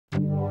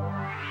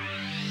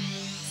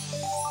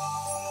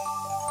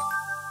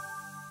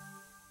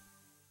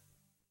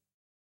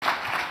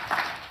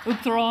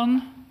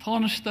Uachtaráin,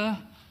 Tánaiste,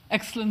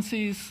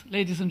 Excellencies,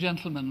 ladies and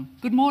gentlemen,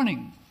 good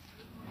morning.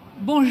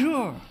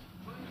 Bonjour.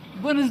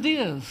 Buenos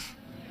dias.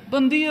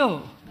 Bon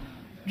dia.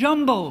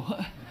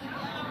 Jumbo.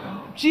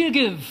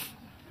 Giagiv.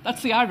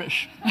 That's the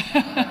Irish.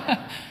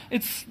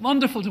 It's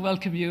wonderful to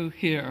welcome you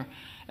here.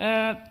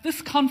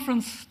 This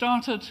conference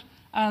started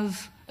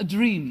as a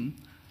dream,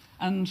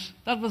 and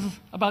that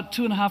was about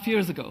 2.5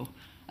 years ago.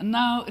 And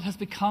now it has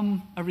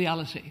become a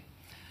reality.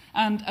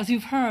 And as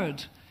you've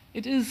heard,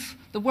 it is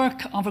the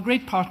work of a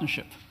great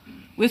partnership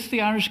with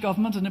the Irish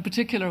government, and in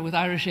particular with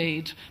Irish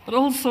Aid, but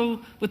also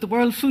with the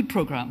World Food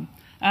Programme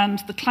and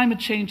the Climate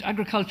Change,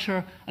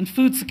 Agriculture and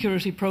Food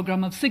Security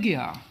Programme of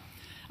SIGIAR.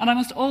 And I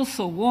must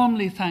also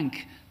warmly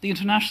thank the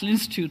International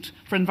Institute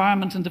for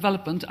Environment and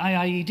Development,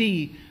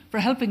 IIED, for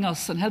helping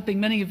us and helping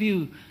many of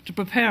you to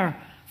prepare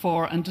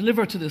for and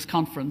deliver to this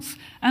conference,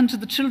 and to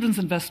the Children's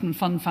Investment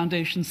Fund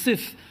Foundation,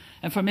 CIF,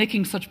 and for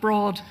making such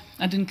broad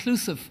and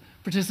inclusive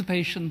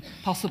participation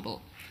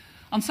possible.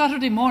 On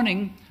Saturday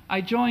morning,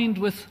 I joined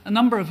with a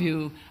number of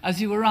you as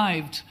you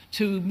arrived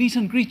to meet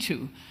and greet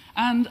you,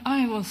 and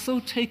I was so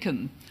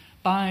taken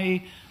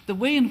by the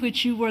way in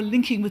which you were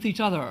linking with each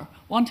other,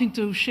 wanting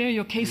to share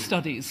your case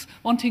studies,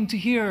 wanting to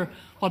hear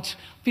what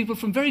people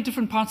from very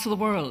different parts of the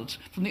world,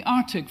 from the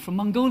Arctic, from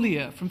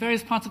Mongolia, from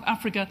various parts of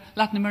Africa,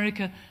 Latin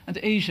America, and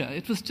Asia.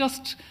 It was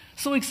just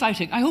so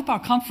exciting. I hope our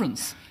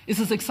conference is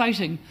as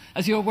exciting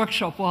as your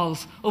workshop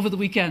was over the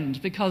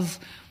weekend, because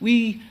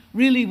we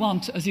really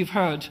want, as you've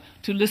heard,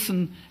 to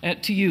listen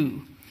to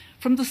you.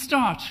 From the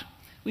start,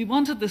 we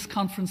wanted this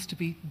conference to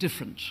be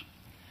different.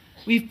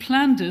 We've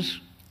planned it,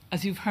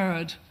 as you've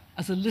heard,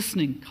 as a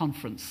listening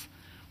conference,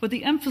 where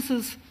the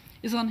emphasis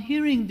is on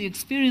hearing the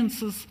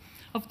experiences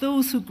of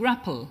those who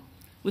grapple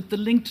with the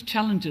linked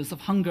challenges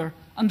of hunger,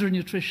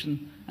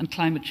 undernutrition, and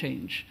climate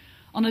change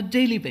on a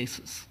daily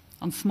basis,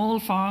 on small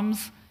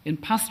farms, in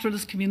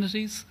pastoralist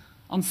communities,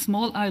 on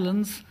small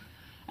islands,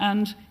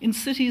 and in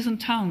cities and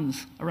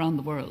towns around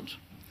the world.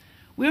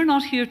 We're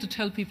not here to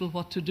tell people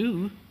what to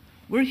do.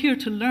 We're here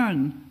to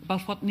learn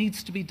about what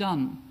needs to be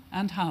done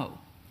and how.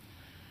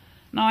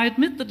 Now, I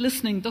admit that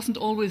listening doesn't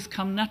always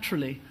come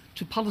naturally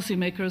to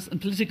policymakers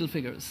and political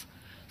figures.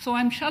 So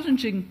I'm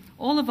challenging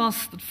all of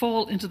us that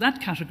fall into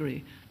that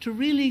category to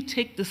really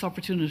take this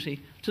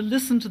opportunity to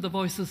listen to the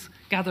voices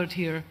gathered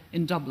here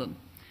in Dublin.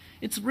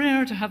 It's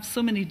rare to have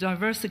so many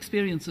diverse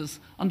experiences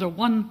under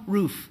one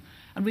roof,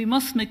 and we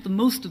must make the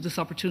most of this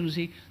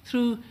opportunity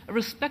through a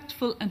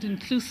respectful and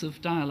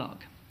inclusive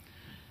dialogue.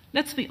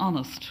 Let's be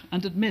honest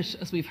and admit,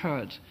 as we've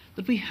heard,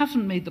 that we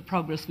haven't made the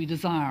progress we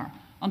desire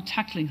on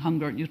tackling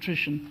hunger,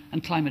 nutrition,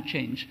 and climate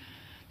change.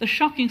 The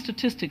shocking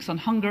statistics on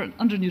hunger and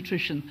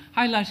undernutrition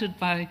highlighted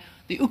by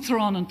the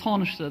Uachtaráin and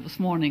Tánaiste this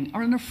morning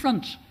are an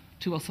affront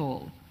to us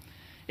all.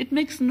 It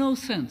makes no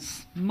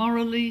sense,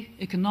 morally,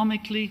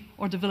 economically,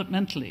 or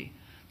developmentally,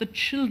 that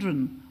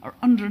children are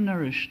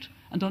undernourished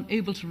and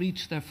unable to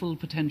reach their full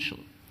potential.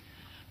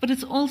 But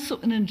it's also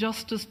an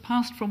injustice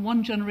passed from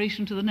one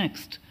generation to the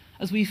next,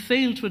 as we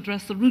fail to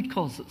address the root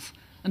causes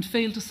and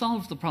fail to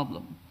solve the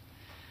problem.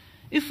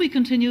 If we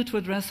continue to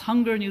address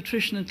hunger,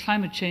 nutrition, and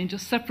climate change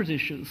as separate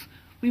issues,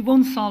 we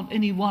won't solve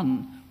any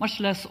one, much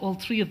less all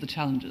three of the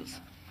challenges.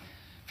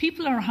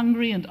 People are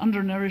hungry and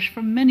undernourished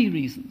for many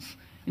reasons,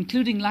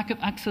 including lack of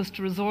access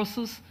to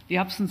resources, the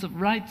absence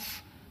of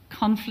rights,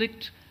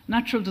 conflict,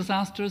 natural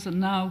disasters, and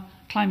now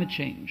climate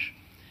change.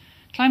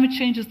 Climate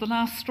change is the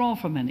last straw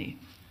for many,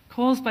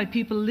 caused by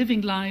people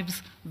living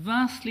lives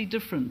vastly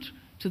different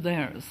to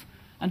theirs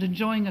and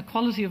enjoying a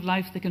quality of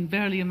life they can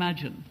barely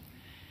imagine.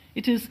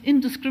 It is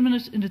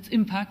indiscriminate in its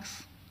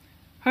impacts,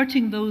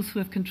 hurting those who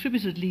have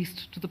contributed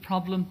least to the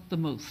problem the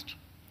most.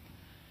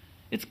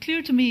 It's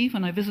clear to me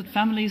when I visit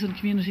families and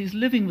communities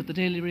living with the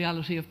daily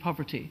reality of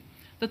poverty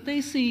that they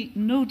see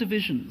no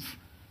divisions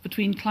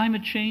between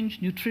climate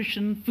change,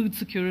 nutrition, food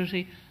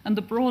security, and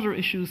the broader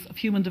issues of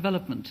human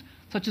development,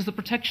 such as the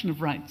protection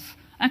of rights,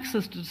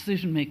 access to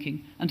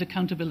decision-making, and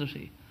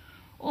accountability.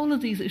 All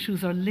of these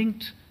issues are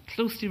linked,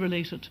 closely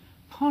related,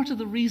 part of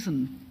the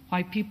reason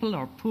why people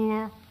are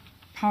poor,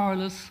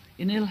 powerless,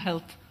 in ill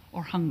health,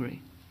 or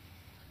hungry.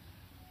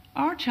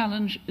 Our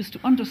challenge is to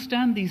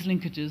understand these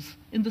linkages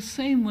in the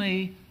same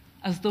way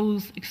as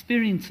those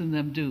experiencing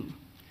them do,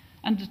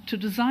 and to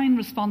design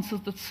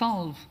responses that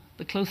solve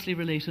the closely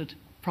related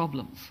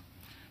problems.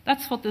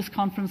 That's what this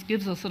conference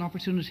gives us an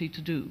opportunity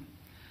to do.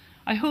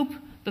 I hope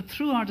that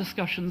through our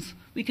discussions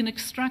we can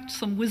extract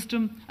some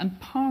wisdom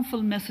and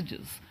powerful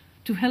messages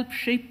to help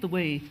shape the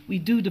way we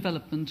do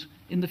development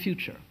in the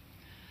future.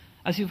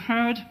 As you've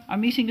heard, our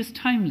meeting is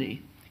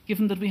timely,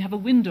 given that we have a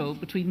window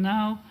between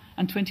now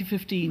and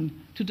 2015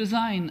 to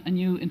design a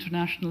new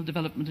international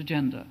development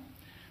agenda.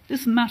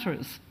 This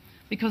matters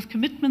because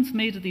commitments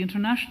made at the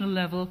international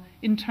level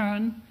in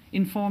turn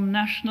inform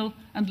national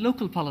and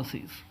local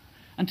policies.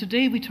 And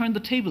today we turn the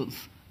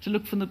tables to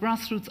look from the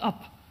grassroots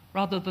up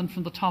rather than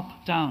from the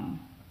top down.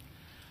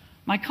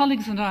 My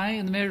colleagues and I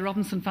in the Mary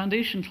Robinson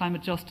Foundation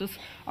Climate Justice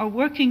are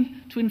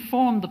working to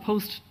inform the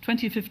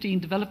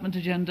post-2015 development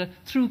agenda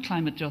through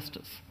climate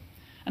justice.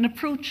 an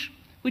approach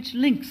which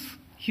links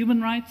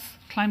human rights,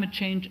 climate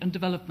change and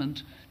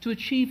development to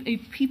achieve a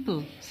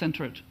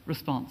people-centred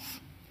response.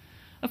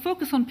 A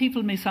focus on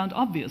people may sound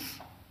obvious,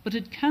 but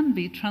it can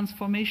be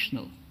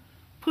transformational,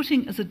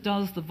 putting as it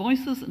does the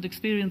voices and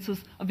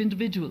experiences of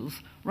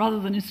individuals rather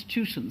than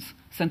institutions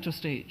centre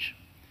stage.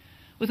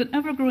 With an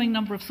ever-growing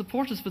number of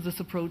supporters for this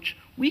approach,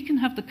 we can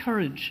have the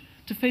courage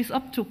to face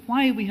up to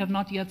why we have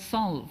not yet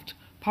solved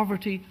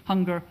poverty,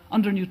 hunger,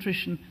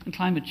 undernutrition and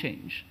climate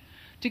change.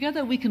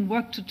 Together we can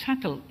work to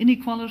tackle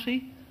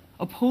inequality,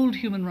 uphold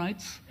human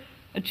rights,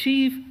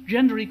 achieve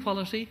gender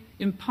equality,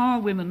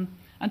 empower women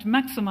and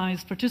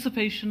maximise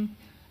participation,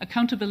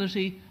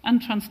 accountability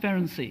and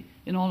transparency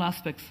in all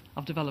aspects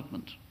of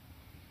development.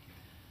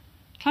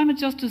 Climate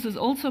justice is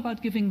also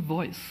about giving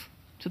voice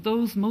to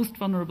those most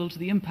vulnerable to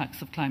the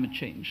impacts of climate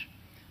change.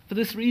 For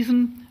this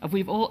reason, as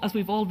we've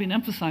all been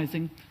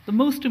emphasising, the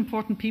most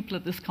important people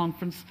at this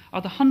conference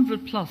are the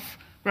 100+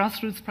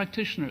 grassroots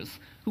practitioners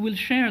who will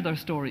share their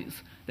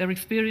stories, their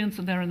experience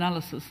and their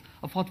analysis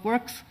of what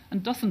works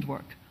and doesn't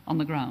work on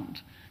the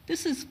ground.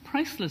 This is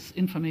priceless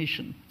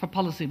information for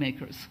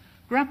policymakers,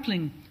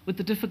 grappling with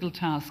the difficult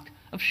task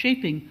of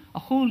shaping a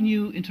whole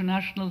new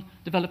international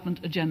development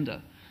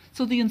agenda.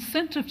 So the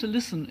incentive to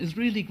listen is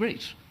really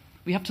great.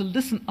 We have to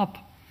listen up.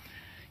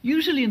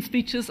 Usually in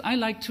speeches, I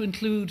like to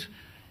include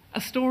a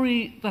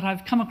story that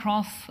I've come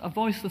across, a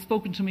voice that's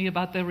spoken to me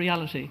about their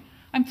reality.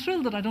 I'm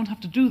thrilled that I don't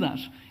have to do that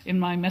in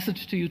my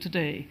message to you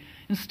today.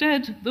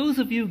 Instead, those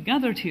of you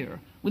gathered here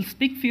will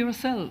speak for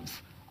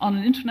yourselves on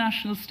an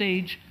international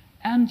stage,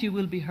 and you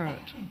will be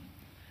heard.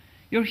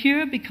 You're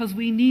here because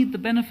we need the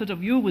benefit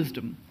of your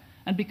wisdom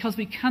and because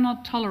we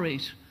cannot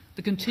tolerate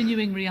the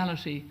continuing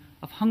reality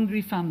of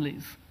hungry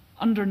families,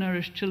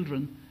 undernourished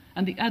children,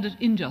 and the added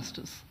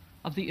injustice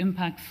of the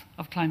impacts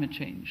of climate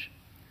change.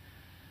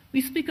 We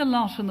speak a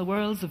lot in the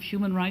worlds of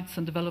human rights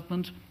and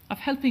development of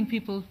helping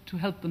people to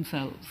help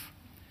themselves.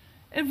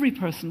 Every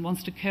person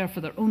wants to care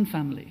for their own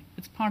family.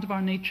 It's part of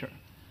our nature.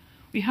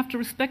 We have to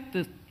respect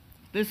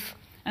this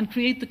and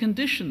create the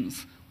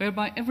conditions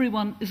whereby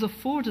everyone is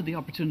afforded the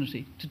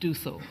opportunity to do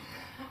so.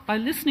 By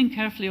listening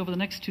carefully over the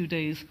next 2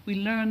 days, we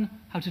learn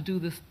how to do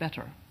this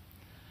better.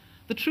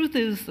 The truth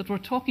is that we're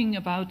talking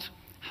about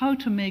how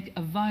to make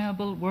a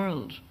viable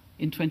world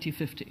in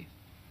 2050.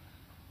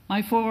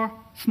 My 4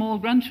 small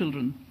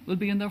grandchildren will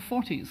be in their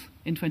 40s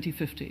in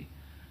 2050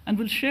 and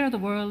will share the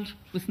world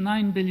with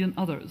 9 billion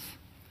others.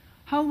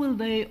 How will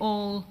they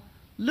all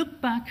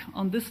look back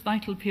on this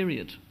vital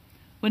period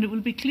when it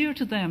will be clear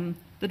to them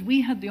that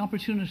we had the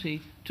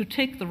opportunity to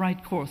take the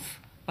right course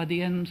by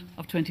the end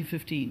of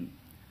 2015?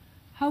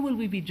 How will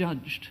we be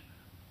judged?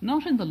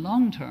 Not in the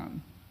long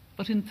term,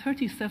 but in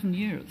 37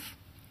 years.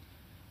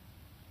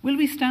 Will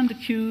we stand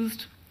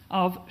accused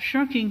of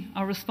shirking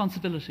our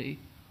responsibility,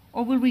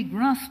 or will we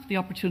grasp the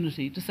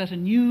opportunity to set a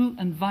new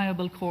and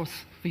viable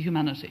course for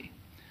humanity?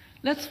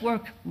 Let's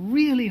work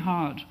really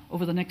hard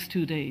over the next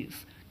 2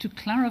 days to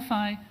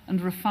clarify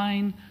and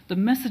refine the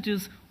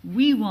messages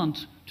we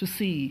want to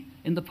see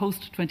in the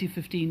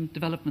post-2015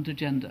 development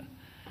agenda.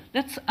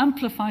 Let's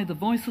amplify the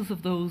voices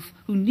of those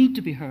who need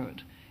to be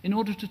heard in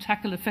order to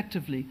tackle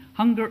effectively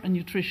hunger and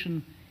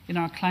nutrition in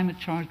our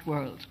climate-charged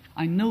world.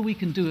 I know we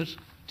can do it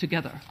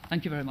together.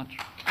 Thank you very much.